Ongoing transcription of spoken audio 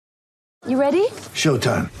You ready?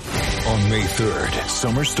 Showtime. On May 3rd,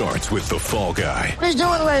 summer starts with The Fall Guy. Let's do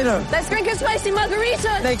it later. Let's drink a spicy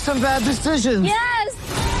margarita. Make some bad decisions.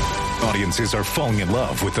 Yes. Audiences are falling in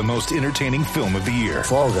love with the most entertaining film of the year.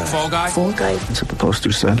 Fall Guy. Fall Guy. Fall Guy. That's what the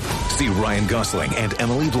poster said. See Ryan Gosling and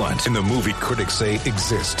Emily Blunt in the movie critics say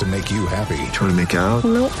exists to make you happy. Trying to make it out?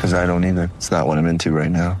 Nope. Because I don't either. It's not what I'm into right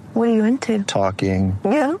now. What are you into? Talking.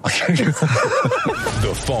 Yeah.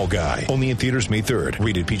 The Fall Guy. Only in theaters May 3rd.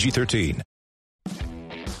 Rated PG-13.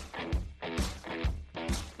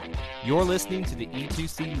 You're listening to the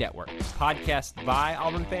E2C Network, podcast by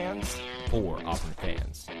Auburn fans for Auburn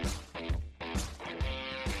fans.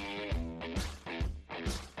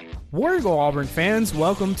 War Eagle Auburn fans,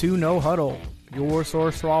 welcome to No Huddle, your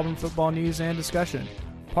source for Auburn football news and discussion,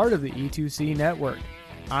 part of the E2C Network.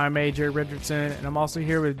 I'm AJ Richardson, and I'm also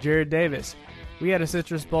here with Jared Davis. We had a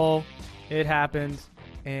Citrus Bowl. It happened,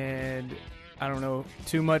 and I don't know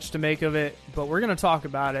too much to make of it, but we're going to talk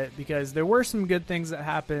about it because there were some good things that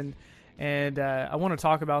happened, and I want to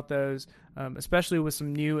talk about those, especially with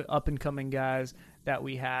some new up-and-coming guys that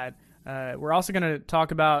we had. We're also going to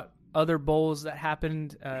talk about other bowls that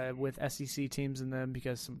happened with SEC teams in them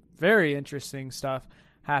because some very interesting stuff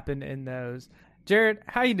happened in those. Jared,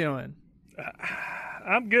 how you doing?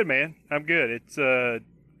 I'm good, man. I'm good. It's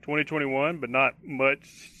 2021, but not much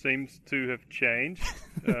seems to have changed.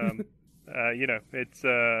 It's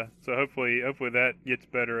so hopefully that gets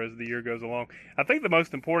better as the year goes along. I think the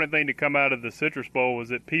most important thing to come out of the Citrus Bowl was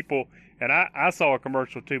that people, and I saw a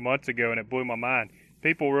commercial 2 months ago and it blew my mind.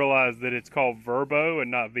 People realize that it's called Verbo and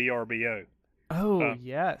not VRBO. Oh,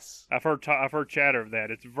 yes. I've heard chatter of that.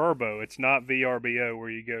 It's Verbo. It's not VRBO where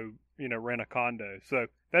you go, rent a condo. So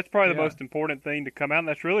that's probably the most important thing to come out. And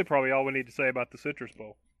that's really probably all we need to say about the Citrus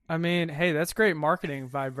Bowl. I mean, hey, that's great marketing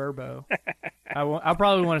by Verbo. I'll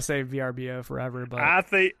probably want to say VRBO forever, but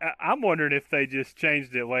I'm wondering if they just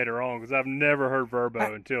changed it later on because I've never heard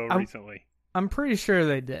Verbo until recently. I'm pretty sure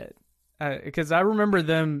they did because I remember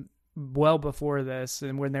them well before this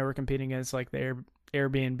and when they were competing against like the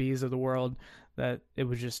Airbnbs of the world that it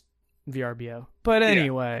was just VRBO. But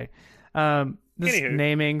anyway, this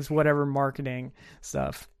namings, whatever marketing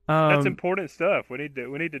stuff. That's important stuff. We need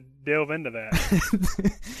to delve into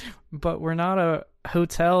that. But we're not a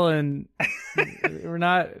hotel and we're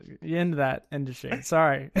not into that industry.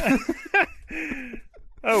 Sorry.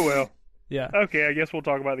 Oh well. Yeah. Okay, I guess we'll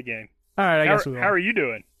talk about the game. All right, I guess we will. How are you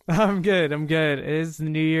doing? I'm good. It is the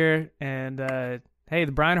new year, and hey,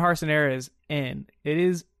 the Brian Harsin era is in. It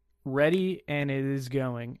is ready, and it is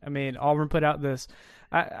going. I mean, Auburn put out this,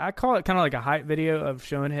 I call it kind of like a hype video of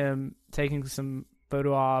showing him taking some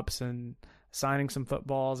photo ops and signing some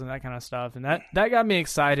footballs and that kind of stuff, and that got me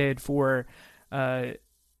excited for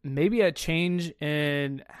maybe a change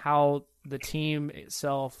in how the team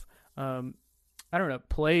itself,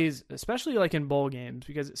 plays, especially like in bowl games,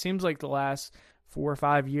 because it seems like the last 4 or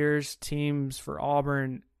 5 years, teams for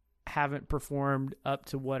Auburn haven't performed up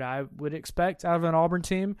to what I would expect out of an Auburn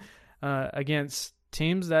team against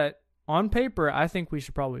teams that, on paper, I think we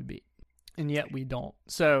should probably beat, and yet we don't.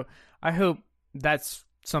 So I hope that's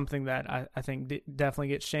something that I think definitely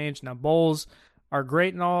gets changed. Now, bowls are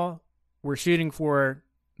great and all. We're shooting for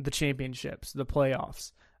the championships, the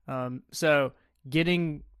playoffs. So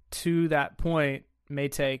getting to that point may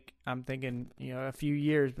take, I'm thinking, a few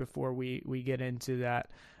years before we get into that.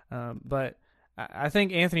 But I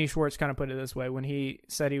think Anthony Schwartz kind of put it this way. When he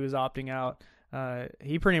said he was opting out,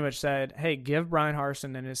 he pretty much said, hey, give Brian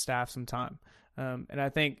Harsin and his staff some time. And I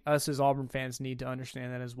think us as Auburn fans need to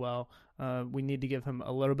understand that as well. We need to give him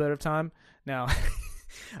a little bit of time. Now,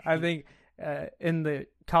 I think in the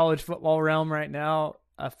college football realm right now,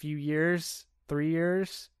 a few years, 3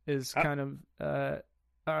 years is kind of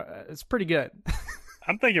it's pretty good.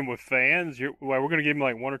 I'm thinking with fans, we're going to give him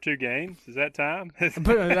like 1 or 2 games. Is that time?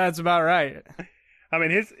 That's about right. I mean,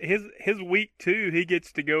 his week 2, he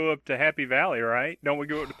gets to go up to Happy Valley, right? Don't we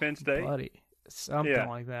go up to Penn State? Buddy, something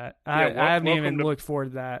like that. I haven't even looked forward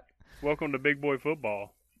to that. Welcome to big boy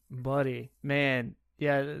football, buddy. Man,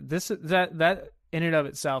 yeah, that in and of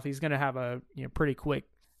itself, he's going to have a pretty quick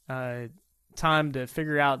time to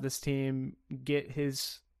figure out this team, get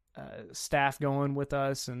his staff going with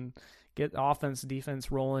us, and get offense,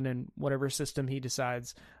 defense rolling in whatever system he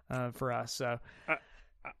decides for us. So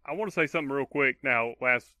I want to say something real quick. Now,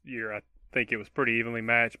 last year, I think it was pretty evenly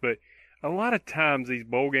matched, but a lot of times these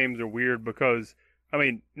bowl games are weird because, I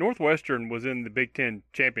mean, Northwestern was in the Big Ten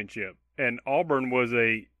championship, and Auburn was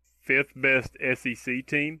a 5th best SEC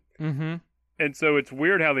team. Mm-hmm. And so it's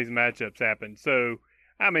weird how these matchups happen. So,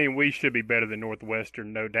 I mean, we should be better than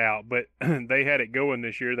Northwestern, no doubt, but they had it going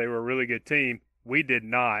this year. They were a really good team. We did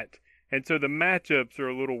not. And so the matchups are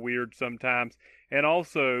a little weird sometimes. And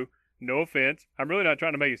also, no offense, I'm really not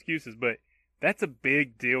trying to make excuses, but that's a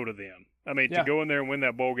big deal to them. I mean, to go in there and win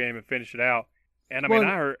that bowl game and finish it out. And I mean,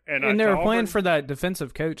 I heard, and they were playing for that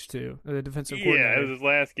defensive coach too, the defensive coordinator. Yeah, it was his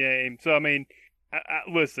last game. So I mean,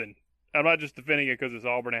 listen, I'm not just defending it because it's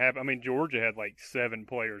Auburn. It happened. I mean, Georgia had like 7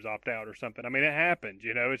 players opt out or something. I mean, it happens.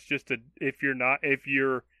 You know, it's just if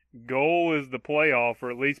your goal is the playoff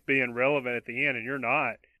or at least being relevant at the end, and you're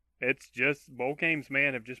not, it's just bowl games,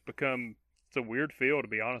 man, have just become. It's a weird feel, to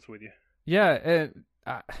be honest with you. Yeah,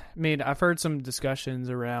 I mean, I've heard some discussions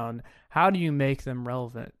around how do you make them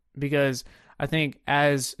relevant, because I think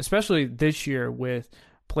especially this year with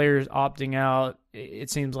players opting out, it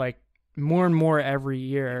seems like more and more every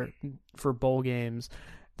year for bowl games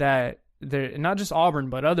that they're not just Auburn,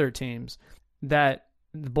 but other teams, that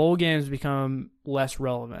the bowl games become less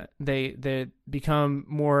relevant. They become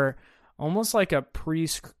more almost like a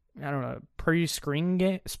spring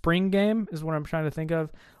game is what I'm trying to think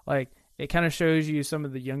of. Like, it kind of shows you some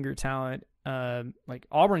of the younger talent. Like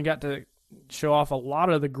Auburn got to show off a lot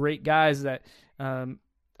of the great guys that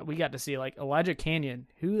we got to see, like Elijah Canyon.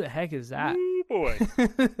 Who the heck is that? Ooh, boy.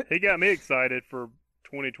 He got me excited for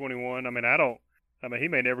 2021. I mean, he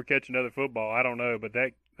may never catch another football. I don't know, but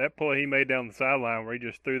that play he made down the sideline where he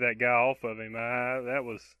just threw that guy off of him, that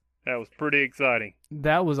was pretty exciting.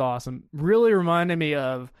 That was awesome. Really reminded me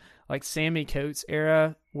of like Sammy Coates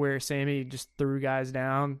era, where Sammy just threw guys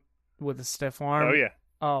down with a stiff arm. Oh yeah.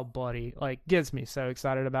 Oh, buddy, like gets me so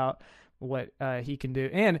excited about what he can do.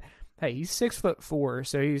 And hey, he's 6'4",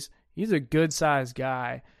 so he's a good sized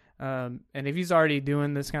guy. And if he's already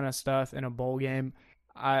doing this kind of stuff in a bowl game,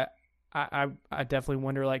 I definitely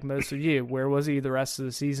wonder, like most of you, where was he the rest of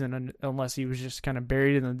the season, unless he was just kind of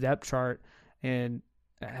buried in the depth chart and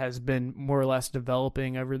has been more or less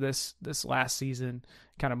developing over this last season,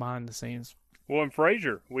 kind of behind the scenes. Well, and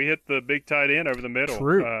Frazier, we hit the big tight end over the middle.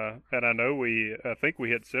 True. And I think we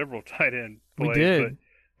hit several tight end plays. We did.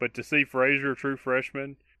 But to see Frazier, true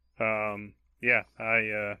freshman,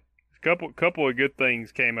 couple of good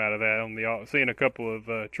things came out of that. Seeing a couple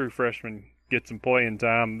of true freshmen get some playing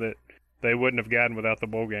time that they wouldn't have gotten without the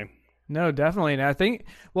bowl game. No, definitely. And I think,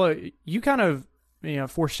 well, you kind of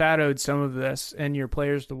foreshadowed some of this in your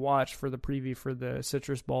players to watch for the preview for the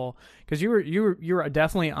Citrus Bowl, because you were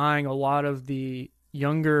definitely eyeing a lot of the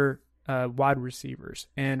younger wide receivers,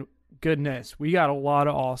 and goodness, we got a lot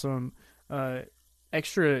of awesome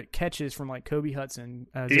extra catches from like Kobe Hudson,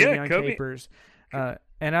 Xavier Capers,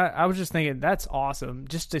 and I was just thinking that's awesome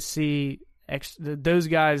just to see those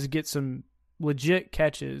guys get some legit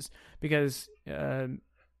catches, because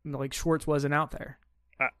like Schwartz wasn't out there.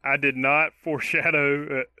 I did not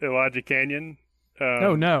foreshadow Elijah Canyon.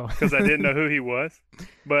 Oh no, because I didn't know who he was.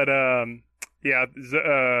 But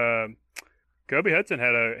Kobe Hudson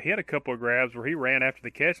had a couple of grabs where he ran after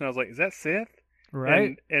the catch, and I was like, "Is that Seth?"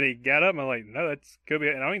 Right. And he got up, and I'm like, "No, that's Kobe."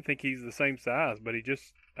 And I don't even think he's the same size, but he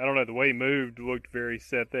just, I don't know, the way he moved looked very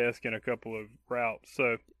Seth-esque in a couple of routes.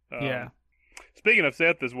 So yeah. Speaking of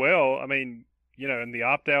Seth as well, I mean, in the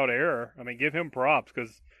opt-out era, I mean, give him props,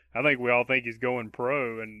 because I think we all think he's going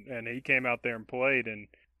pro, and he came out there and played, and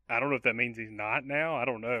I don't know if that means he's not now. I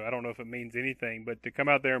don't know. I don't know if it means anything, but to come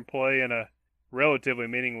out there and play in a relatively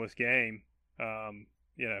meaningless game,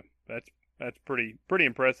 that's pretty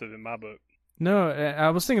impressive in my book. No, I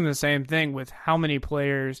was thinking the same thing with how many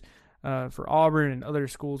players for Auburn and other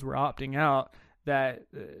schools were opting out. That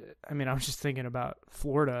I was just thinking about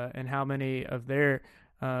Florida and how many of their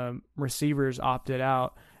receivers opted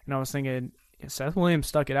out, and I was thinking Seth Williams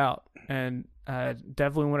stuck it out, and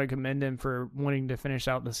definitely want to commend him for wanting to finish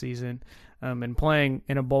out the season and playing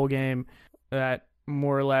in a bowl game that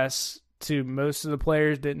more or less to most of the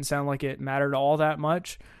players didn't sound like it mattered all that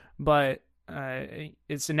much, but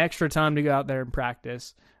it's an extra time to go out there and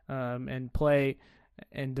practice and play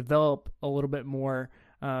and develop a little bit more.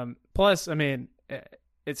 Plus,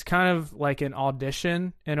 it's kind of like an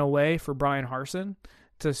audition in a way for Brian Harsin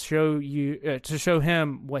to show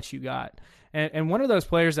him what you got. And one of those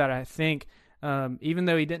players that I think, even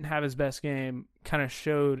though he didn't have his best game, kind of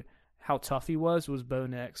showed how tough he was Bo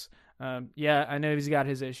Nix. I know he's got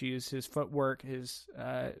his issues, his footwork, his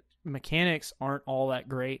mechanics aren't all that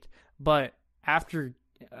great. But after,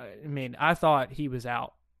 I thought he was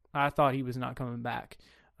out. I thought he was not coming back.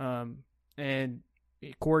 And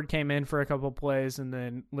Cord came in for a couple of plays, and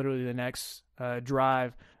then literally the next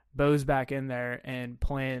drive, Bo's back in there and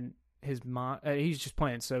playing he's just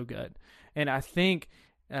playing so good. And I think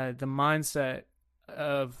the mindset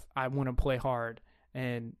of I want to play hard,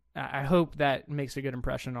 and I hope that makes a good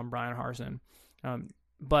impression on Brian Harsin.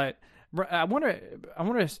 But I want to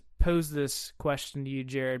pose this question to you,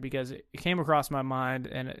 Jared, because it came across my mind,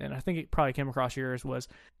 and I think it probably came across yours, was,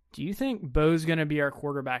 do you think Bo's going to be our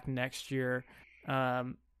quarterback next year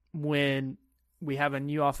when we have a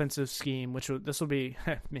new offensive scheme, this will be,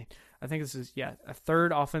 I think this is, a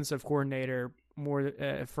third offensive coordinator more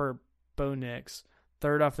for Bo Nix,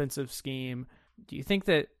 third offensive scheme. Do you think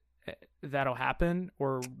that that'll happen,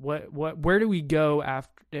 or where do we go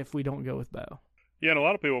if we don't go with Bo? Yeah, and a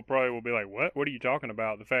lot of people probably will be like, what are you talking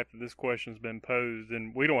about? The fact that this question's been posed,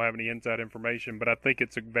 and we don't have any inside information, but I think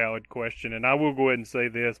it's a valid question. And I will go ahead and say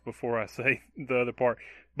this before I say the other part.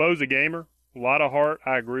 Bo's a gamer, a lot of heart.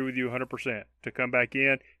 I agree with you 100%. To come back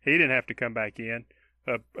in, he didn't have to come back in.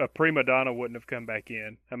 A prima donna wouldn't have come back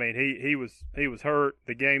in. I mean, he was hurt,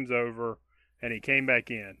 the game's over, and he came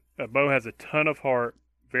back in. Bo has a ton of heart,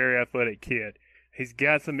 very athletic kid. He's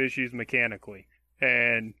got some issues mechanically,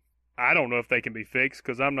 and I don't know if they can be fixed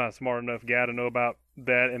because I'm not a smart enough guy to know about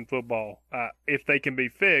that in football. If they can be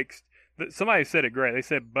fixed, somebody said it great. They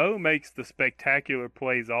said Bo makes the spectacular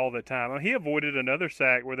plays all the time. He avoided another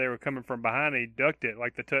sack where they were coming from behind and he ducked it,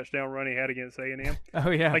 like the touchdown run he had against A&M. Oh,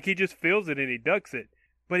 yeah. Like he just feels it and he ducks it.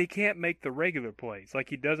 But he can't make the regular plays. Like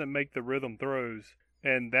he doesn't make the rhythm throws,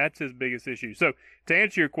 and that's his biggest issue. So to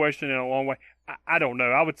answer your question in a long way, I don't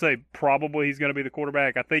know. I would say probably he's going to be the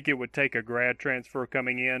quarterback. I think it would take a grad transfer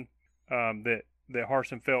coming in. That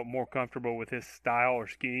Harsin felt more comfortable with his style or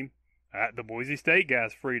scheme. The Boise State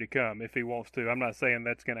guy's free to come if he wants to. I'm not saying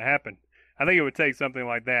that's going to happen. I think it would take something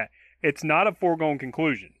like that. It's not a foregone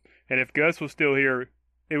conclusion. And if Gus was still here,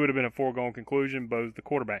 it would have been a foregone conclusion. Bo's the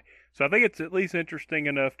quarterback. So I think it's at least interesting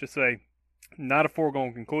enough to say not a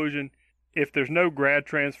foregone conclusion. If there's no grad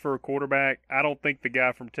transfer quarterback, I don't think the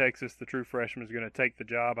guy from Texas, the true freshman, is going to take the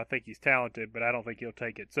job. I think he's talented, but I don't think he'll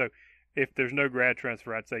take it. So if there's no grad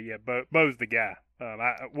transfer, I'd say, yeah, Bo's the guy.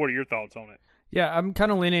 What are your thoughts on it? Yeah, I'm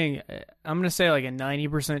kind of leaning – I'm going to say like a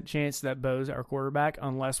 90% chance that Bo's our quarterback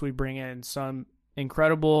unless we bring in some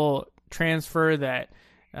incredible transfer that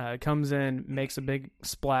comes in, makes a big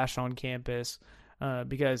splash on campus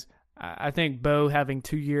because I think Bo having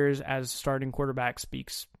 2 years as starting quarterback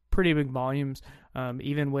speaks pretty big volumes,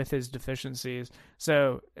 even with his deficiencies.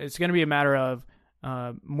 So it's going to be a matter of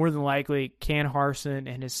more than likely, can Harsin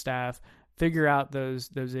and his staff figure out those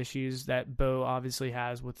issues that Bo obviously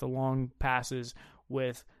has with the long passes,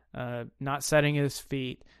 with not setting his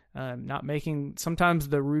feet, not making sometimes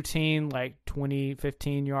the routine like 20,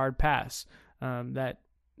 15-yard pass that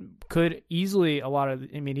could easily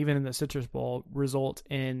even in the Citrus Bowl, result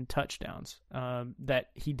in touchdowns that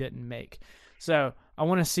he didn't make. So I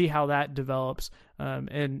want to see how that develops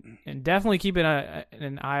and definitely keep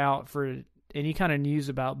an eye out for any kind of news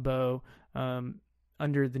about Bo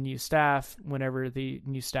under the new staff whenever the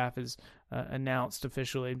new staff is announced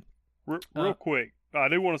officially. Real quick, I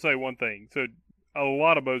do want to say one thing. So a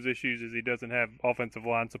lot of Bo's issues is he doesn't have offensive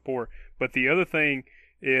line support. But the other thing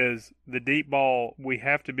is the deep ball, we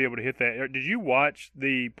have to be able to hit that. Did you watch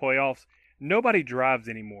the playoffs? Nobody drives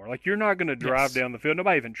anymore. Like, you're not going to drive down the field.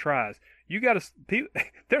 Nobody even tries. You got to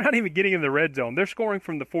 – they're not even getting in the red zone. They're scoring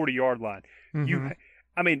from the 40-yard line.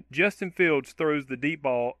 Mm-hmm. Justin Fields throws the deep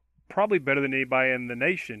ball probably better than anybody in the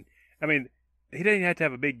nation. I mean, he doesn't have to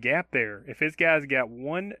have a big gap there. If his guy's got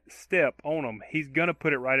one step on him, he's going to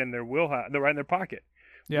put it right in their right in their pocket.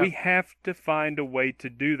 Yeah. We have to find a way to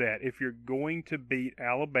do that. If you're going to beat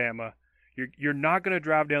Alabama, you're not going to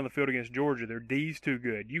drive down the field against Georgia. Their D's too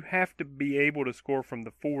good. You have to be able to score from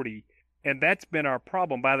the 40, and that's been our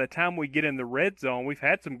problem. By the time we get in the red zone, we've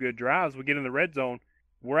had some good drives. We get in the red zone,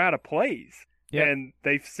 we're out of plays. Yep. And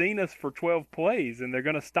they've seen us for 12 plays, and they're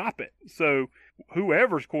going to stop it. So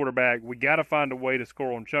whoever's quarterback, we got to find a way to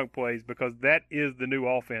score on chunk plays because that is the new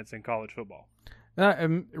offense in college football.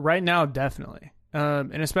 Right now, definitely.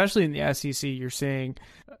 And especially in the SEC, you're seeing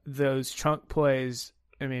those chunk plays.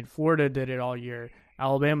 I mean, Florida did it all year.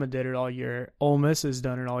 Alabama did it all year. Ole Miss has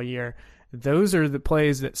done it all year. Those are the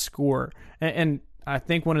plays that score. And I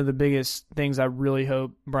think one of the biggest things I really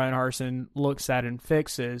hope Brian Harsin looks at and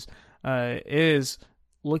fixes is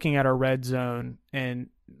looking at our red zone and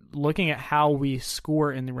looking at how we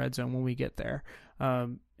score in the red zone when we get there.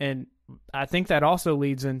 And I think that also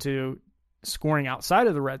leads into scoring outside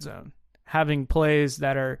of the red zone, having plays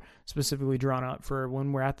that are specifically drawn up for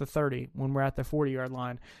when we're at the 30, when we're at the 40-yard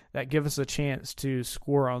line, that give us a chance to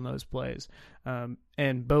score on those plays.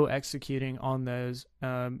 And Bo executing on those,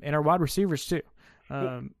 and our wide receivers too.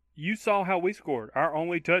 You saw how we scored. Our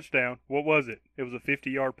only touchdown, what was it? It was a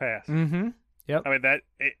 50-yard pass. Mm-hmm. Yep. I mean,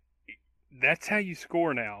 that's how you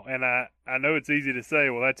score now. And I know it's easy to say,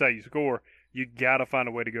 well, that's how you score. You got to find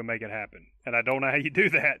a way to go make it happen. And I don't know how you do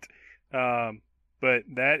that. but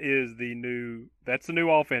that's the new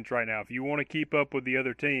offense right now. If you want to keep up with the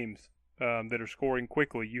other teams that are scoring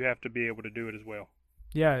quickly, you have to be able to do it as well.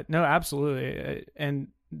 Yeah, no, absolutely. And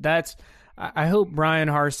I hope Brian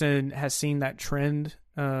Harsin has seen that trend.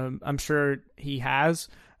 I'm sure he has.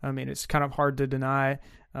 I mean, it's kind of hard to deny.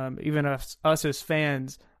 Even us as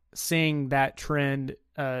fans seeing that trend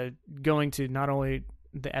going to not only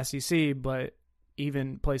the SEC, but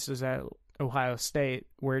even places at Ohio State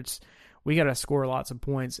where we got to score lots of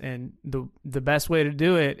points, and the best way to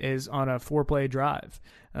do it is on a 4-play drive.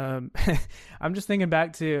 I'm just thinking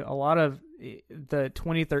back to a lot of the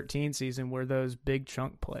 2013 season where those big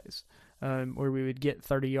chunk plays, where we would get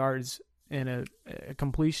 30 yards in a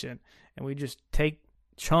completion, and we just take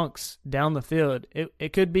chunks down the field.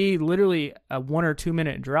 It could be literally a 1 or 2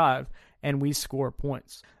 minute drive, and we score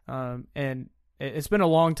points. And it's been a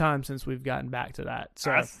long time since we've gotten back to that.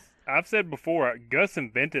 So I've said before, Gus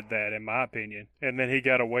invented that, in my opinion, and then he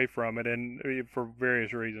got away from it, and for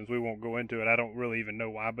various reasons. We won't go into it. I don't really even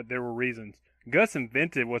know why, but there were reasons. Gus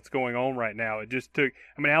invented what's going on right now. It just took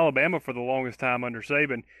 – I mean, Alabama for the longest time under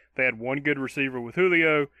Saban, they had one good receiver with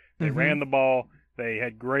Julio. They ran the ball. They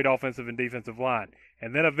had great offensive and defensive line.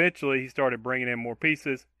 And then eventually he started bringing in more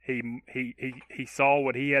pieces. He saw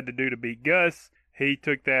what he had to do to beat Gus. He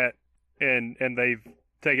took that, and they've –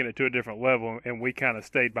 taking it to a different level, and we kind of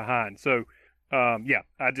stayed behind. So,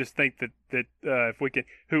 I just think that if we can,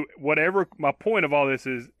 whatever my point of all this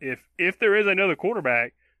is, if there is another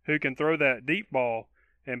quarterback who can throw that deep ball,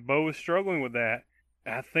 and Bo is struggling with that,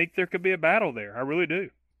 I think there could be a battle there. I really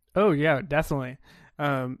do. Oh yeah, definitely.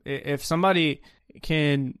 If somebody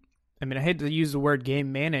can, I mean, I hate to use the word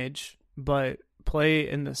game manage, but play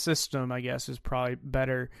in the system, I guess, is probably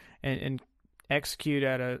better, and execute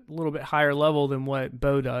at a little bit higher level than what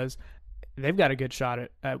Bo does, they've got a good shot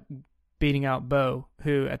at beating out Bo,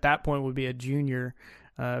 who at that point would be a junior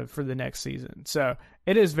for the next season. So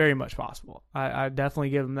it is very much possible. I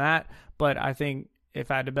definitely give them that, but I think if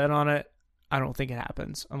I had to bet on it, I don't think it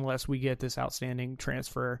happens unless we get this outstanding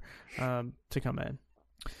transfer to come in.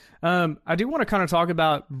 I do want to kind of talk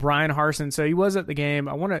about Brian Harsin. So he was at the game.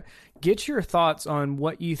 I want to get your thoughts on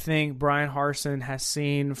what you think Brian Harsin has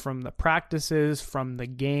seen from the practices, from the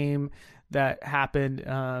game that happened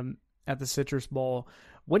at the Citrus Bowl.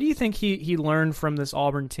 What do you think he learned from this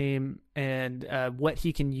Auburn team, and what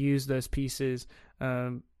he can use those pieces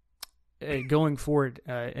going forward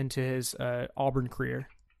into his Auburn career?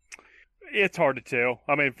 It's hard to tell.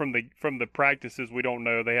 I mean, from the practices, we don't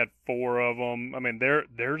know. They had 4 of them. I mean,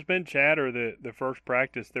 there's been chatter that the first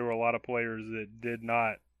practice there were a lot of players that did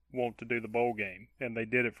not want to do the bowl game, and they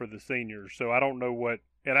did it for the seniors. So I don't know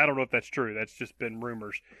and I don't know if that's true. That's just been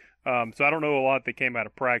rumors. So I don't know a lot that came out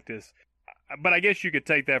of practice. But I guess you could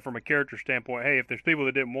take that from a character standpoint. Hey, if there's people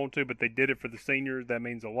that didn't want to, but they did it for the seniors, that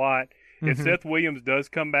means a lot. If Seth Williams does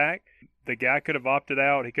come back, the guy could have opted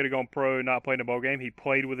out. He could have gone pro, not playing a bowl game. He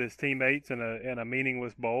played with his teammates in a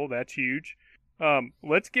meaningless bowl. That's huge.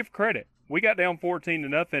 Let's give credit. We got down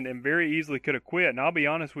 14-0 and very easily could have quit. And I'll be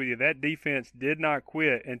honest with you, that defense did not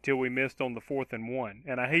quit until we missed on the 4th and 1.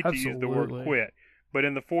 And I hate to use the word quit, but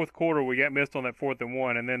in the fourth quarter we got missed on that 4th and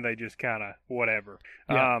 1, and then they just kind of whatever.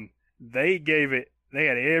 Yeah. They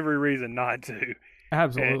had every reason not to.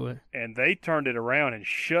 Absolutely. And they turned it around and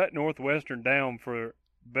shut Northwestern down for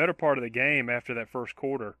better part of the game after that first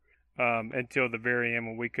quarter until the very end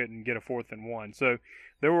when we couldn't get a 4th and 1. So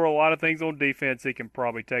there were a lot of things on defense he can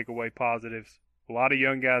probably take away positives. A lot of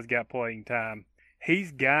young guys got playing time.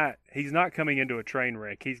 He's not coming into a train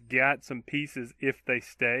wreck. He's got some pieces if they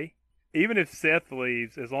stay. Even if Seth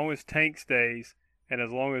leaves, as long as Tank stays, and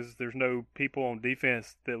as long as there's no people on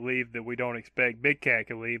defense that leave that we don't expect, Big Cat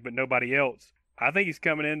could leave, but nobody else, I think he's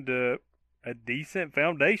coming into a decent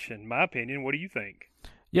foundation, in my opinion. What do you think?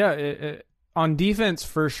 Yeah, on defense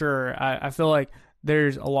for sure. I feel like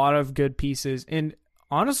there's a lot of good pieces. And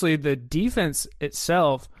honestly, the defense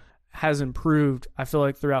itself has improved, I feel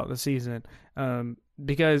like, throughout the season.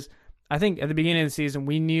 Because I think at the beginning of the season,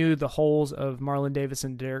 we knew the holes of Marlon Davis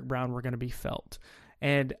and Derek Brown were going to be felt.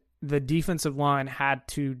 And the defensive line had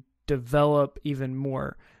to develop even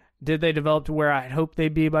more. Did they develop to where I hoped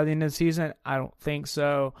they'd be by the end of the season? I don't think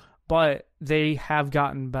so, but they have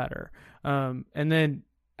gotten better. And then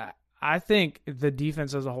I think the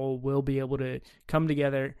defense as a whole will be able to come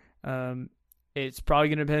together. It's probably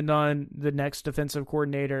going to depend on the next defensive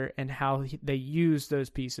coordinator and how they use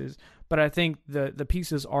those pieces. But I think the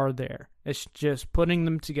pieces are there. It's just putting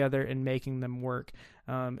them together and making them work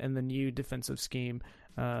in the new defensive scheme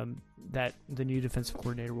that the new defensive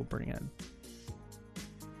coordinator will bring in.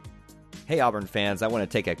 Hey Auburn fans, I want to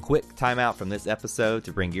take a quick timeout from this episode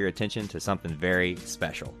to bring your attention to something very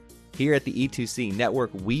special. Here at the E2C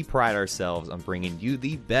Network, we pride ourselves on bringing you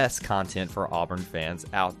the best content for Auburn fans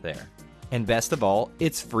out there. And best of all,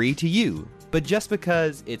 it's free to you. But just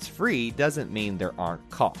because it's free doesn't mean there aren't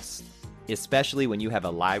costs, especially when you have a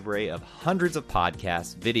library of hundreds of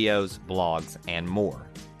podcasts, videos, blogs, and more.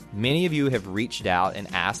 Many of you have reached out and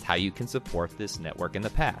asked how you can support this network in the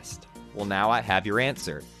past. Well, now I have your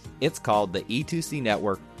answer. It's called the E2C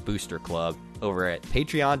Network Booster Club over at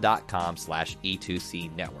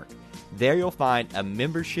patreon.com/E2C Network. There you'll find a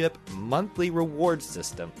membership monthly reward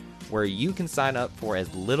system where you can sign up for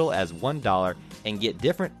as little as $1 and get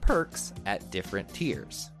different perks at different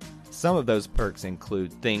tiers. Some of those perks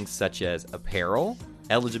include things such as apparel,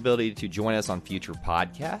 eligibility to join us on future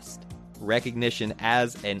podcasts, recognition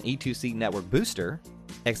as an E2C Network booster,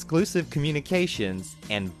 exclusive communications,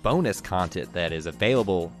 and bonus content that is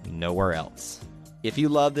available nowhere else. If you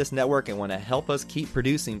love this network and want to help us keep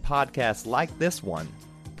producing podcasts like this one,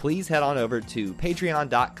 please head on over to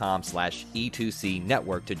patreon.com/E2C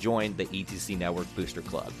Network to join the E2C Network Booster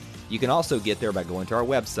Club. You can also get there by going to our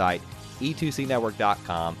website,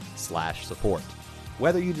 e2cnetwork.com/support.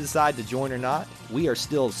 Whether you decide to join or not, we are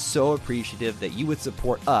still so appreciative that you would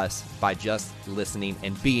support us by just listening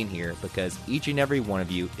and being here, because each and every one of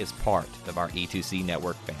you is part of our E2C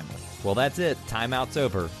Network family. Well, that's it. Timeout's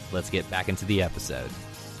over. Let's get back into the episode.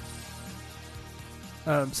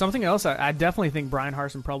 Something else I definitely think Bryan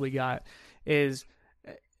Harsin probably got is,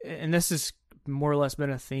 and this has more or less been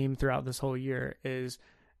a theme throughout this whole year, is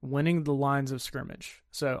winning the lines of scrimmage.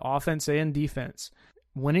 So offense and defense.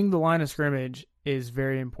 Winning the line of scrimmage is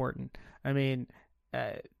very important. I mean,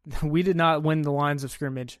 we did not win the lines of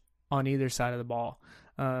scrimmage on either side of the ball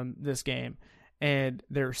this game. And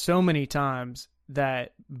there were so many times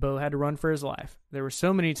that Bo had to run for his life. There were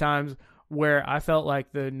so many times where I felt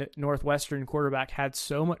like the Northwestern quarterback had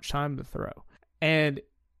so much time to throw. And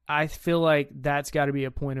I feel like that's got to be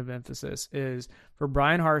a point of emphasis, is for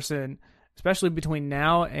Bryan Harsin, especially between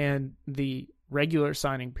now and the regular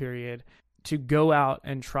signing period, to go out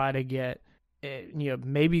and try to get,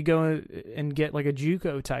 maybe go and get like a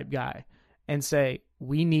JUCO type guy and say,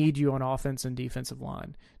 we need you on offense and defensive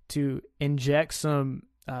line to inject some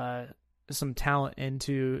talent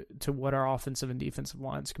into what our offensive and defensive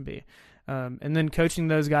lines can be. And then coaching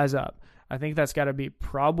those guys up. I think that's got to be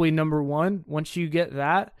probably number one. Once you get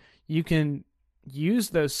that, you can use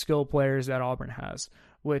those skill players that Auburn has,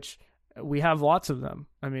 which we have lots of them.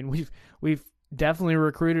 I mean, we've definitely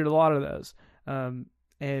recruited a lot of those.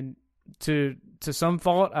 And to some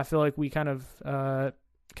fault, I feel like we kind of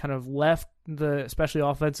left especially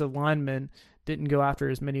offensive linemen, didn't go after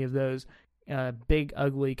as many of those big,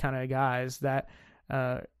 ugly kind of guys that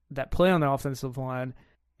play on the offensive line.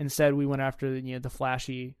 Instead, we went after the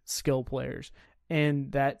flashy skill players,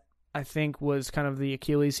 and that, I think, was kind of the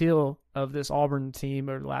Achilles heel of this Auburn team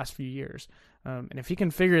over the last few years. And if he can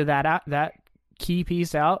figure that out, that key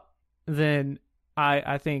piece out, then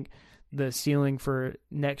I think the ceiling for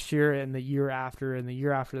next year and the year after and the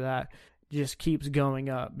year after that just keeps going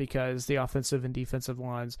up, because the offensive and defensive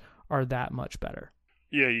lines are that much better.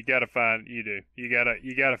 Yeah, you got to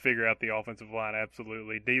figure out the offensive line.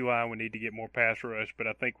 Absolutely. D-line, we need to get more pass rush, but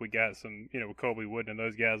I think we got some, with Colby Wooden and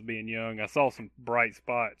those guys being young, I saw some bright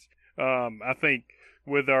spots. I think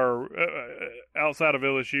with our outside of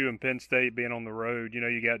LSU and Penn State being on the road,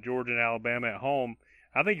 you got Georgia and Alabama at home.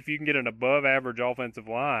 I think if you can get an above average offensive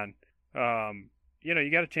line,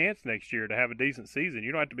 you got a chance next year to have a decent season.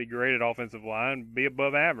 You don't have to be great at offensive line, be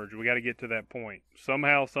above average. We got to get to that point.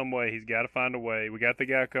 Somehow, some way, he's got to find a way. We got the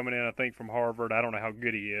guy coming in, I think, from Harvard. I don't know how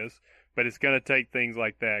good he is, but it's going to take things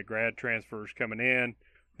like that. Grad transfers coming in.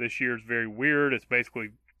 This year's very weird. It's basically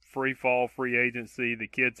free fall, free agency. The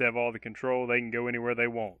kids have all the control. They can go anywhere they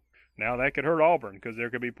want. Now, that could hurt Auburn, because there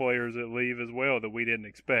could be players that leave as well that we didn't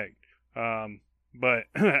expect. But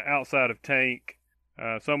outside of Tank,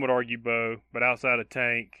 some would argue Bo, but outside of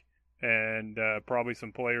Tank and probably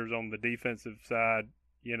some players on the defensive side,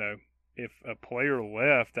 if a player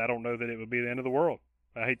left, I don't know that it would be the end of the world.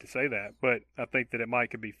 I hate to say that, but I think that it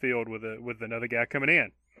could be filled with another guy coming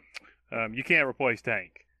in. You can't replace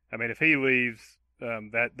Tank. I mean, if he leaves,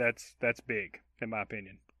 that's big, in my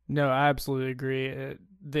opinion. No, I absolutely agree.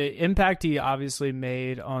 The impact he obviously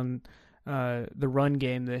made on the run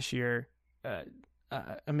game this year, I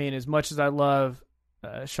mean, as much as I love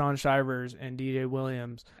Sean Shivers and DJ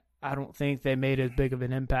Williams, I don't think they made as big of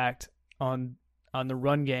an impact on the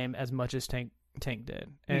run game as much as Tank did.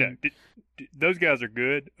 And no. those guys are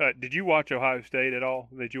good. Did you watch Ohio State at all?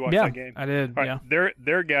 Did you watch that game? I did. All right, Yeah.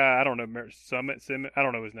 Their guy, I don't know, Summit, I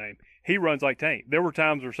don't know his name. He runs like Tank. There were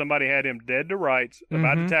times where somebody had him dead to rights,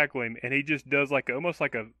 about to tackle him, and he just does almost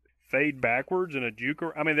like a fade backwards and a juke.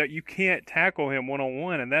 I mean, that you can't tackle him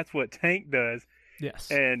one-on-one, and that's what Tank does. Yes.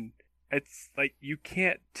 And it's like you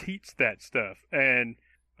can't teach that stuff. And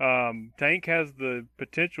Tank has the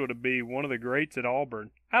potential to be one of the greats at Auburn.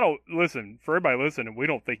 For everybody listening, we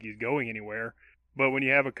don't think he's going anywhere. But when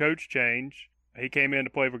you have a coach change, he came in to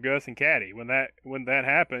play for Gus and Caddy. When that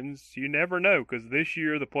happens, you never know, because this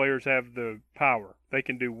year the players have the power. They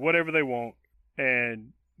can do whatever they want,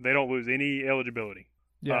 and they don't lose any eligibility.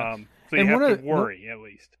 Yeah. So you have to worry, at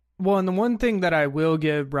least. Well, and the one thing that I will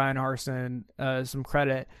give Brian Harsin some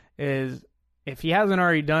credit is, if he hasn't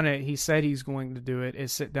already done it, he said he's going to do it,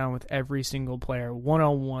 is sit down with every single player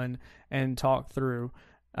one-on-one and talk through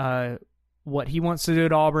what he wants to do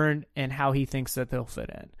at Auburn and how he thinks that they'll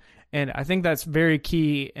fit in. And I think that's very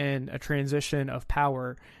key in a transition of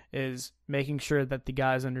power, is making sure that the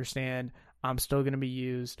guys understand I'm still going to be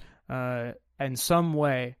used in some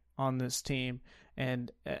way on this team.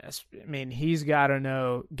 And I mean, he's got to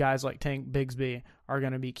know guys like Tank Bigsby are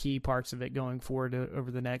going to be key parts of it going forward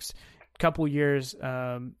over the next couple years,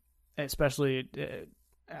 especially,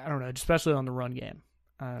 I don't know, especially on the run game.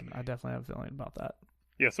 I definitely have a feeling about that.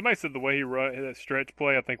 Yeah, somebody said the way he run that stretch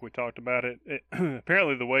play, I think we talked about it.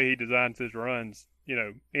 Apparently the way he designs his runs,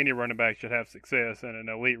 any running back should have success, and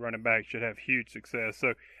an elite running back should have huge success.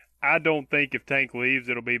 So I don't think if Tank leaves,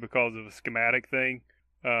 it'll be because of a schematic thing.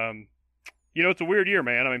 It's a weird year,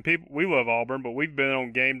 man. I mean, we love Auburn, but we've been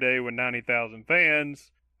on game day with 90,000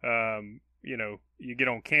 fans. You get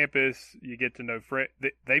on campus, you get to know friends.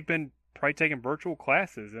 They've been probably taking virtual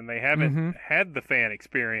classes, and they haven't had the fan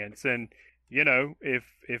experience. And if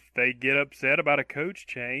they get upset about a coach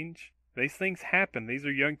change, these things happen. These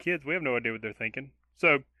are young kids. We have no idea what they're thinking.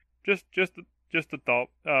 So just a thought.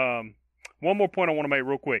 One more point I want to make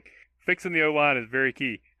real quick. Fixing the O-line is very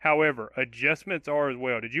key. However, adjustments are as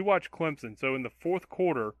well. Did you watch Clemson? So in the fourth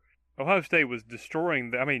quarter, Ohio State was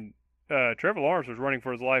destroying Trevor Lawrence was running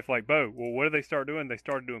for his life like Bo. Well, what did they start doing? They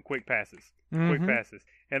started doing quick passes.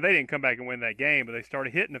 And they didn't come back and win that game, but they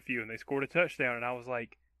started hitting a few, and they scored a touchdown. And I was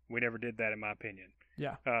like, we never did that, in my opinion.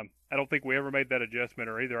 Yeah. I don't think we ever made that adjustment,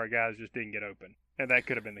 or either our guys just didn't get open. And that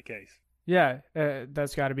could have been the case. Yeah,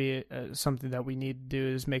 that's got to be something that we need to do,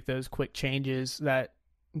 is make those quick changes that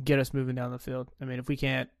get us moving down the field. I mean, if we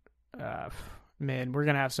can't, we're going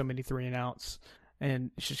to have so many 3-and-outs, and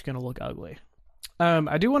it's just going to look ugly.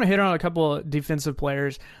 I do want to hit on a couple of defensive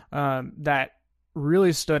players that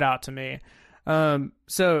really stood out to me.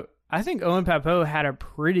 So I think Owen Pappoe had a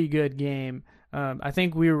pretty good game. I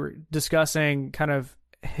think we were discussing kind of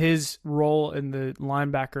his role in the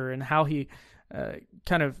linebacker and how he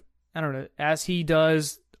as he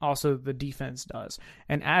does, also the defense does.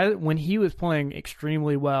 And when he was playing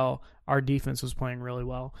extremely well, our defense was playing really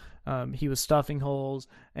well. He was stuffing holes,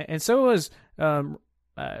 and so was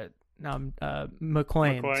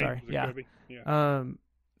McLean. Sorry, yeah.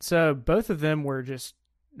 So both of them were just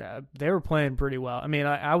they were playing pretty well. I mean,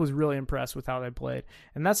 I was really impressed with how they played,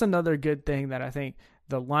 and that's another good thing that I think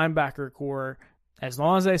the linebacker core, as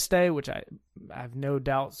long as they stay, which I have no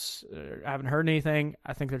doubts, I haven't heard anything,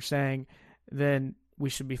 I think they're saying, then we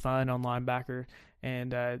should be fine on linebacker.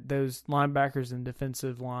 And those linebackers and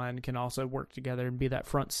defensive line can also work together and be that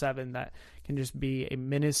front seven that can just be a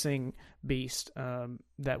menacing beast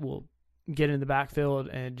that will get in the backfield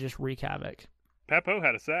and just wreak havoc. Pappoe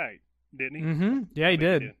had a sack, didn't he? Mm-hmm. Yeah, he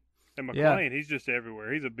did. And McLean, he's just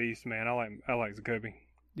everywhere. He's a beast, man. I like Zacoby.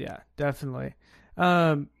 Yeah, definitely.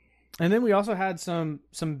 And then we also had some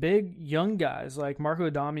big young guys like Marco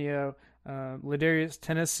Adamio, Ladarius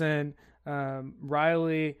Tennyson,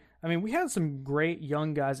 Riley. I mean, we had some great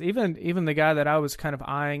young guys. Even the guy that I was kind of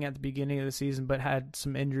eyeing at the beginning of the season but had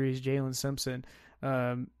some injuries, Jalen Simpson,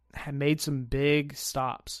 had made some big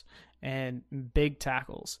stops and big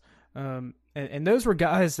tackles. And those were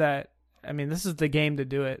guys that, I mean, this is the game to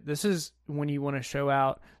do it. This is when you want to show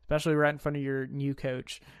out, especially right in front of your new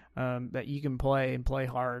coach, that you can play and play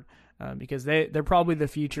hard, because they're probably the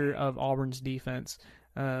future of Auburn's defense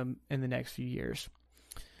in the next few years.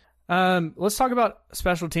 Let's talk about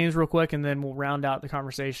special teams real quick, and then we'll round out the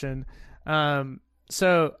conversation.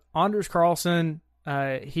 So Anders Carlson,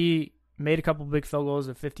 he made a couple big field goals,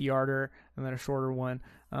 a 50-yarder and then a shorter one.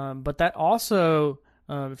 But that also,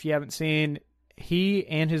 if you haven't seen, he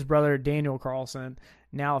and his brother Daniel Carlson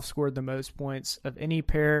now have scored the most points of any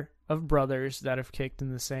pair of brothers that have kicked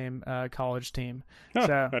in the same college team. Oh,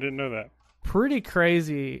 so I didn't know that. Pretty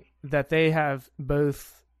crazy that they have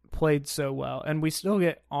both played so well, and we still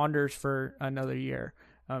get Anders for another year,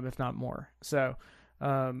 if not more. So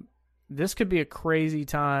this could be a crazy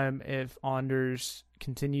time if Anders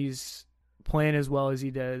continues playing as well as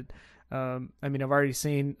he did. I mean, I've already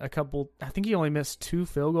seen a couple. I think he only missed 2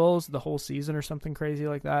 field goals the whole season or something crazy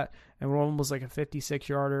like that. And one was like a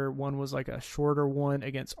 56-yarder. One was like a shorter one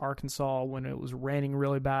against Arkansas when it was raining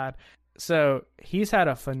really bad. So he's had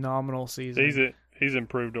a phenomenal season. He's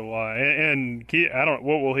improved a lot. And I don't.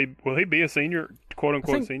 What will he be a senior, quote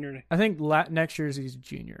unquote senior? I think next year he's a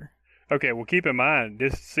junior. Okay, well, keep in mind,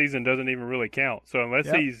 this season doesn't even really count. So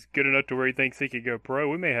unless he's good enough to where he thinks he could go pro,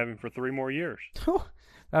 we may have him for 3 more years.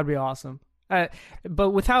 That'd be awesome. But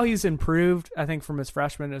with how he's improved, I think from his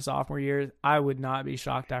freshman to sophomore year, I would not be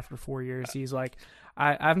shocked after 4 years. He's like,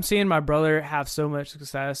 I'm seeing my brother have so much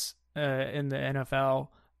success in the NFL.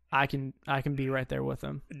 I can be right there with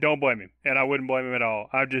him. Don't blame him, and I wouldn't blame him at all.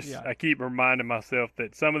 I keep reminding myself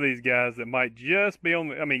that some of these guys that might just be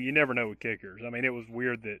on. I mean, you never know with kickers. I mean, it was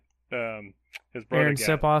weird that his brother Aaron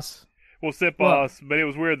Sipos. Well, Sipos, but it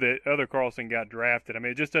was weird that other Carlson got drafted. I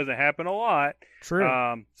mean, it just doesn't happen a lot.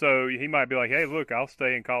 True. So he might be like, hey, look, I'll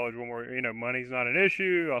stay in college one more. Money's not an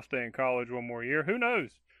issue. I'll stay in college one more year. Who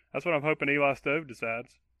knows? That's what I'm hoping Eli Stove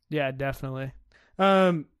decides. Yeah, definitely.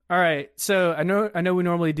 All right, so I know we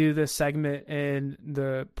normally do this segment in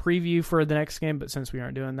the preview for the next game, but since we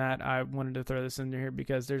aren't doing that, I wanted to throw this in here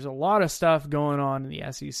because there's a lot of stuff going on in the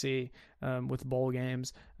SEC with bowl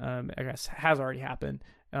games. I guess has already happened.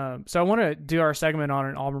 So I want to do our segment on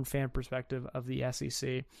an Auburn fan perspective of the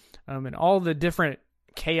SEC and all the different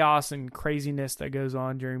chaos and craziness that goes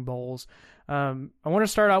on during bowls. I want to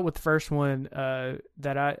start out with the first one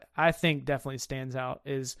that I think definitely stands out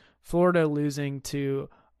is Florida losing to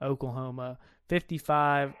Oklahoma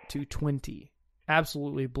 55-20,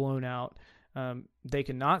 absolutely blown out. They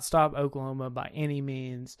could not stop Oklahoma by any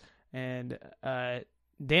means. And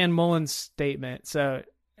Dan Mullen's statement. So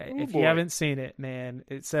if you haven't seen it, man,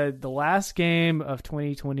 it said the last game of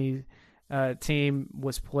 2020 team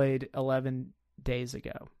was played 11 days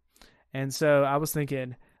ago. And so I was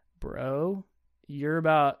thinking, bro, you're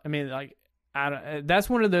about, I mean, like, that's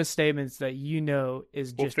one of those statements that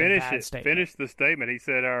is just a bad statement. Finish the statement. He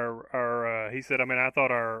said I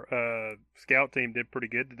thought our scout team did pretty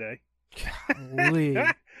good today. Golly.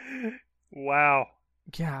 Wow.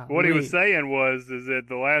 Golly. What he was saying is that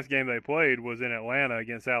the last game they played was in Atlanta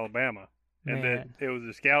against Alabama. And that it was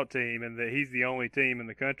a scout team and that he's the only team in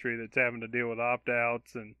the country that's having to deal with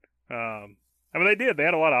opt-outs. And, I mean, they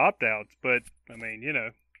had a lot of opt-outs, but I mean,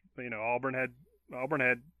 Auburn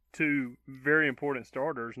had 2 very important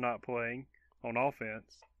starters not playing on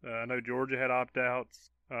offense. I know Georgia had opt-outs.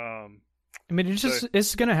 I mean,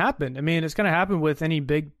 it's going to happen. I mean, it's going to happen with any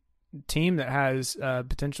big team that has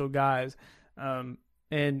potential guys.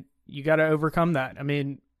 And you got to overcome that. I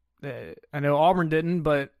mean, I know Auburn didn't,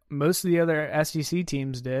 but most of the other SEC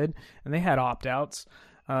teams did, and they had opt-outs.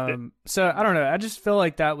 So I don't know. I just feel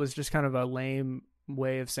like that was just kind of a lame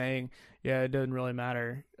way of saying, yeah, it doesn't really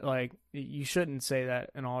matter. Like, you shouldn't say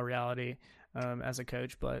that in all reality as a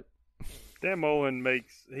coach, but Dan Mullen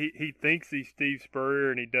he thinks he's Steve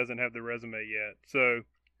Spurrier and he doesn't have the resume yet. So,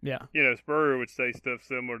 yeah, Spurrier would say stuff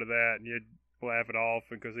similar to that and you'd laugh it off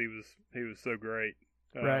because he was so great.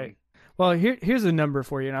 Right. Well, here's a number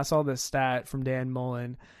for you, and I saw this stat from Dan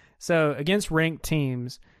Mullen. So, against ranked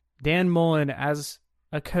teams, Dan Mullen as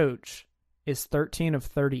a coach is 13 of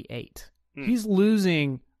 38. He's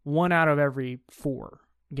losing 1 out of every 4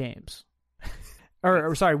 games.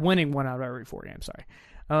 or sorry, winning 1 out of every 4 games, sorry.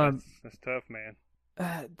 That's tough, man.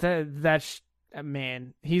 That's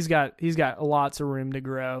man, he's got lots of room to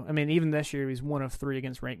grow. I mean, even this year he's 1 of 3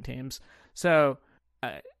 against ranked teams. So,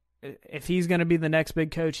 if he's going to be the next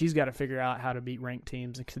big coach, he's got to figure out how to beat ranked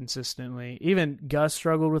teams consistently. Even Gus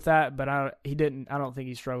struggled with that, but I don't think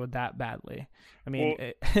he struggled that badly. I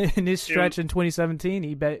mean, in his stretch in 2017,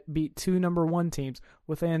 he beat 2 number 1 teams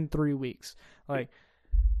within 3 weeks. Like,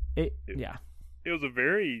 it was a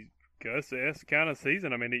very Gus-esque kind of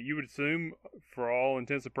season. I mean, you would assume, for all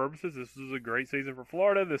intents and purposes, this was a great season for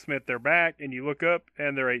Florida. The Smith, they're back, and you look up,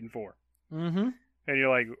 and they're 8-4. Mm-hmm. And you're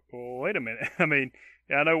like, well, wait a minute. I mean,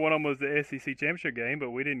 I know one of them was the SEC championship game, but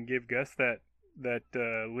we didn't give Gus that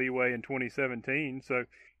leeway in 2017. So,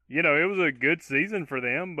 it was a good season for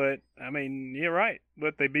them. But I mean, you're right.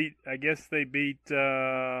 But they beat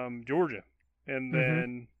Georgia, and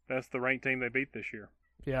then that's the ranked team they beat this year.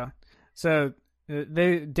 Yeah. So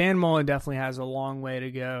Dan Mullen definitely has a long way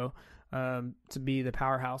to go to be the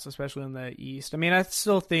powerhouse, especially in the East. I mean, I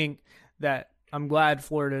still think that I'm glad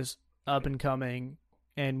Florida's up and coming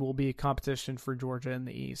and will be a competition for Georgia in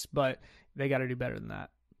the East, but they got to do better than that.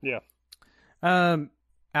 Yeah.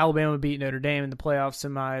 Alabama beat Notre Dame in the playoff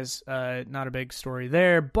semis. Not a big story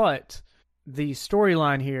there, but the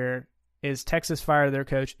storyline here is Texas fired their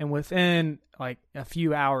coach, and within like a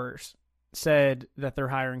few hours said that they're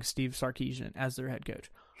hiring Steve Sarkisian as their head coach.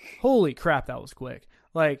 Holy crap, that was quick.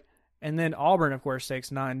 Like, and then Auburn, of course,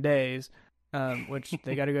 takes 9 days, which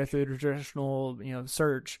they got to go through the traditional,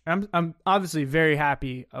 search. I'm obviously very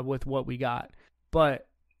happy with what we got, but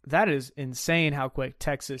that is insane how quick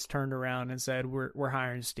Texas turned around and said we're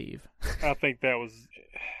hiring Steve. I think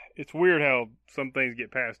it's weird how some things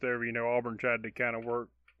get passed over. Auburn tried to kind of work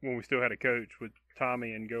when we still had a coach with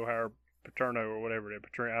Tommy and go hire Paterno or whatever.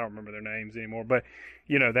 I don't remember their names anymore, but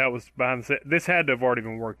that was behind the set. This had to have already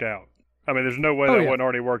been worked out. I mean, there's no way wasn't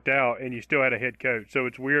already worked out, and you still had a head coach. So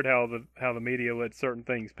it's weird how the media let certain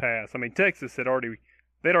things pass. I mean, Texas they'd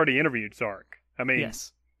already interviewed Sark. I mean,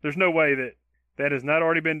 yes. There's no way that has not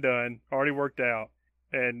already been done, already worked out,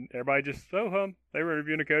 and everybody just they were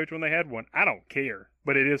interviewing a coach when they had one. I don't care,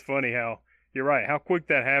 but it is funny how you're right, how quick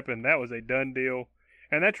that happened. That was a done deal,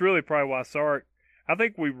 and that's really probably why Sark. I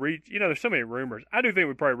think we reached. There's so many rumors. I do think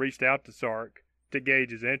we probably reached out to Sark to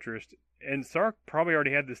gauge his interest. And Sark probably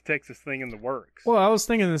already had this Texas thing in the works. Well, I was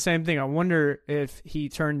thinking the same thing. I wonder if he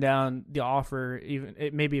turned down the offer,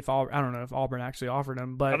 maybe if I don't know if Auburn actually offered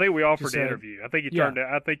him. But I think we offered an interview. I think he turned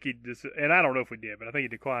down. I think he just, and I don't know if we did, but I think he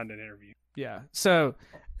declined an interview. Yeah. So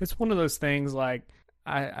it's one of those things. Like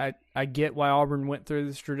I get why Auburn went through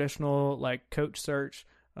this traditional like coach search,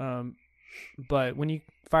 but when you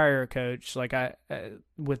fire a coach like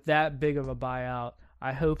with that big of a buyout.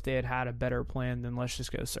 I hope they had a better plan than let's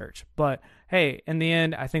just go search. But, hey, in the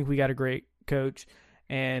end, I think we got a great coach,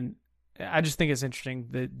 and I just think it's interesting,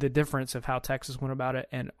 the difference of how Texas went about it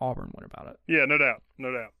and Auburn went about it. Yeah, no doubt.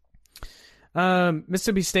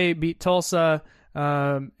 Mississippi State beat Tulsa,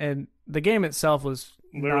 and the game itself was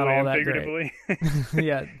literally not all that great.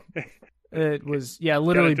 Yeah. It was,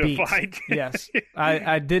 literally beat. Yes.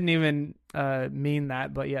 I didn't even mean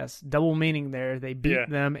that, but yes, double meaning there. They beat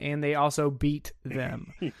them, and they also beat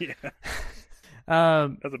them. Yeah.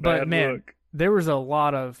 That's a bad look. There was a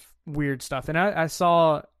lot of weird stuff. And I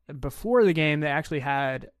saw before the game, they actually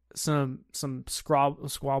had some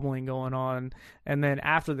squabbling going on. And then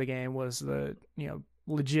after the game was the,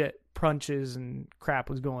 legit punches and crap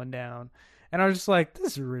was going down. And I was just like,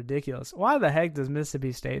 this is ridiculous. Why the heck does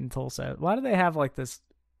Mississippi State and Tulsa, why do they have like this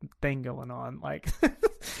thing going on? Like,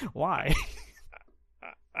 why?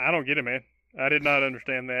 I don't get it, man. I did not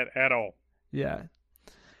understand that at all. Yeah.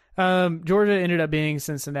 Georgia ended up beating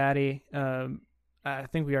Cincinnati. I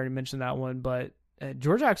think we already mentioned that one, but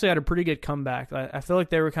Georgia actually had a pretty good comeback. I feel like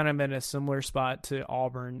they were kind of in a similar spot to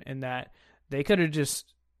Auburn in that they could have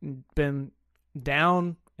just been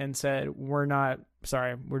down and said, we're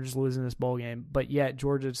just losing this bowl game. But yet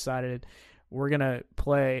Georgia decided we're going to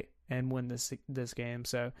play and win this game.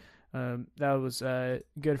 So that was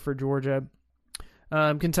good for Georgia.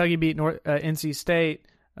 Kentucky beat NC State,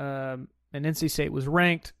 and NC State was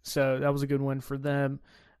ranked, so that was a good win for them.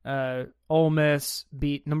 Ole Miss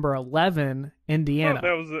beat number 11 Indiana.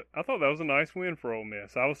 I thought that was a nice win for Ole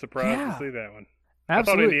Miss. I was surprised to see that one. Absolutely. I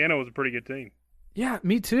thought Indiana was a pretty good team. Yeah,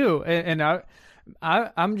 me too. And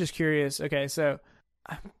I'm just curious. Okay, so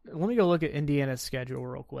let me go look at Indiana's schedule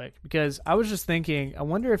real quick, because I was just thinking, I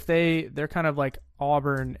wonder if they're kind of like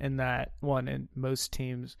Auburn in that one, and most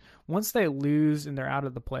teams, once they lose and they're out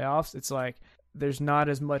of the playoffs, it's like there's not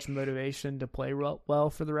as much motivation to play well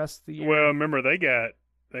for the rest of the year. Well, remember, they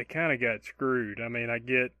kind of got screwed. I mean, I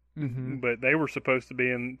get, but they were supposed to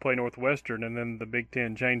be play Northwestern, and then the Big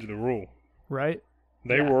Ten changed the rule. Right.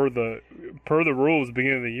 They were per the rules at the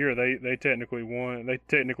beginning of the year, they technically won. They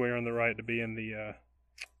technically earned the right to be in the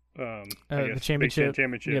championship. Big Ten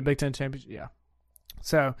championship. Yeah, Big Ten championship. Yeah.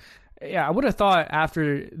 So, yeah, I would have thought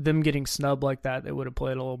after them getting snubbed like that, they would have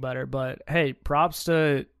played a little better. But hey, props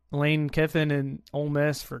to Lane Kiffin and Ole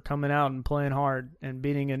Miss for coming out and playing hard and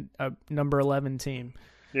beating a number 11 team.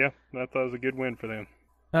 Yeah, I thought it was a good win for them.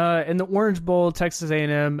 In the Orange Bowl, Texas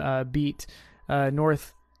A&M beat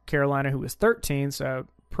North Carolina, who was 13, so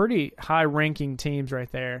pretty high-ranking teams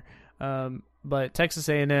right there. But Texas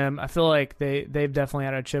A&M, I feel like they've definitely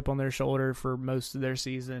had a chip on their shoulder for most of their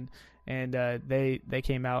season, and they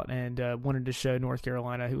came out and wanted to show North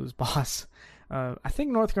Carolina who was boss. I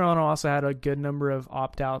think North Carolina also had a good number of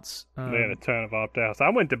opt-outs. They had a ton of opt-outs. I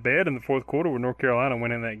went to bed in the fourth quarter with North Carolina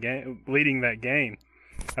winning that game, leading that game.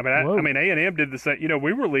 I mean, A&M did the same.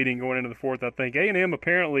 We were leading going into the fourth. I think A&M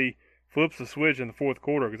apparently flips the switch in the fourth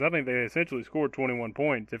quarter, because I think they essentially scored 21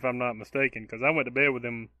 points, if I'm not mistaken, because I went to bed with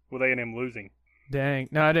them with A&M losing. Dang.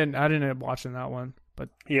 No, I didn't end up watching that one. But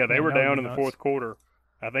yeah, they were down in the fourth quarter.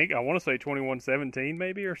 I want to say 21-17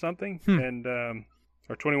 maybe or something, and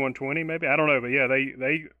or 21-20 maybe. I don't know, but yeah,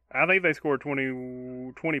 I think they scored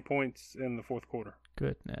 20 points in the fourth quarter.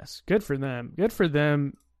 Goodness, good for them. Good for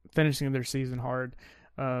them finishing their season hard,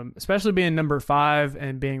 especially being number 5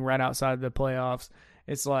 and being right outside the playoffs.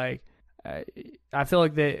 It's like I feel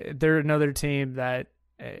like they're another team that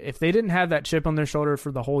if they didn't have that chip on their shoulder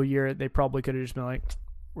for the whole year, they probably could have just been like,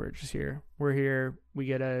 we're just here. We're here. We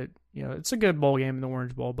get it's a good bowl game in the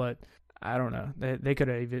Orange Bowl, but I don't know. They could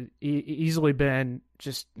have easily been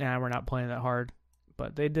just, we're not playing that hard.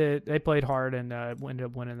 But they did. They played hard and ended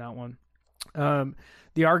up winning that one.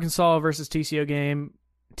 The Arkansas versus TCU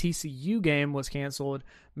game was canceled.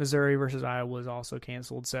 Missouri versus Iowa was also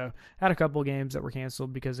canceled. So had a couple of games that were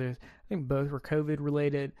canceled because I think both were COVID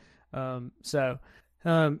related. So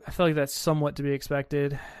I feel like that's somewhat to be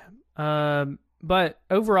expected. But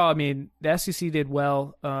overall, I mean, the SEC did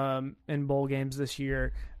well in bowl games this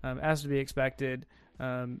year, as to be expected.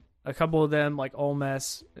 A couple of them, like Ole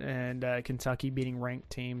Miss and Kentucky, beating ranked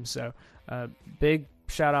teams. So big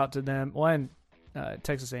shout out to them. And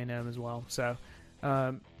Texas A&M as well. So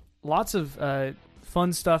lots of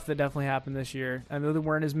fun stuff that definitely happened this year. I know there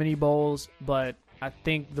weren't as many bowls, but I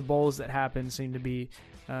think the bowls that happened seem to be,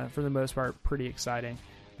 for the most part, pretty exciting.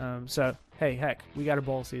 So, hey, heck, we got a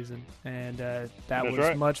bowl season, and that was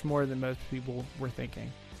right. Much more than most people were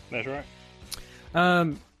thinking. That's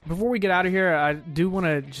right. Before we get out of here, I do want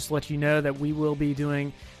to just let you know that we will be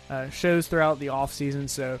doing shows throughout the off season,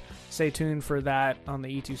 so stay tuned for that on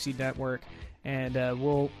the E2C network, and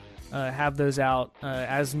we'll have those out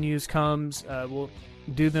as news comes. We'll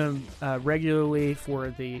do them regularly for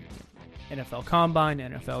the NFL Combine,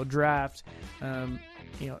 NFL Draft,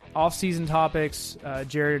 off-season topics.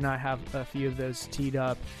 Jared and I have a few of those teed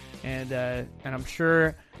up, and I'm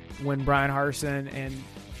sure when Brian Harsin and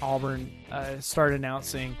Auburn start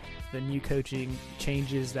announcing the new coaching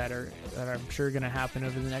changes that I'm sure going to happen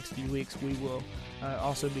over the next few weeks, we will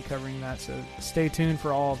also be covering that. So stay tuned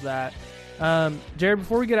for all of that. Jared,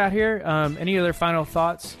 before we get out here, any other final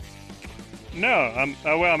thoughts? No,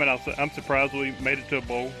 I'm surprised we made it to a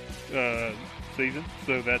bowl season,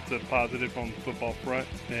 so that's a positive on the football front,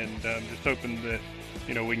 and I'm just hoping that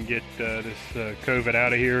we can get this COVID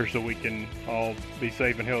out of here so we can all be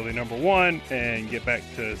safe and healthy, number one, and get back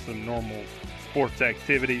to some normal sports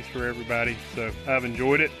activities for everybody. So I've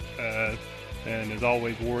enjoyed it, and as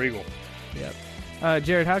always, War Eagle. Yep.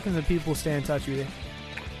 Jared, how can the people stay in touch with you?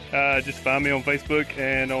 Just find me on Facebook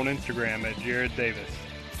and on Instagram at Jared Davis.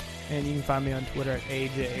 And you can find me on Twitter at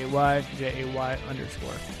AJAY_.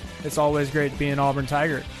 It's always great to be an Auburn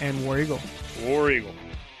Tiger and War Eagle. War Eagle.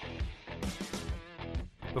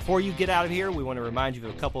 Before you get out of here, we want to remind you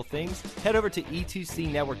of a couple things. Head over to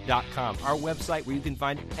e2cnetwork.com, our website where you can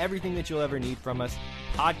find everything that you'll ever need from us,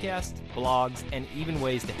 podcasts, blogs, and even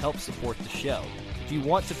ways to help support the show. If you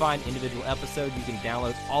want to find individual episodes, you can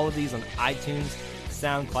download all of these on iTunes,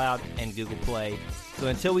 SoundCloud, and Google Play. So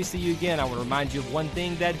until we see you again, I want to remind you of one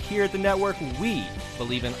thing, that here at the network, we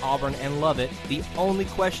believe in Auburn and love it. The only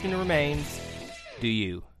question remains, do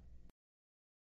you?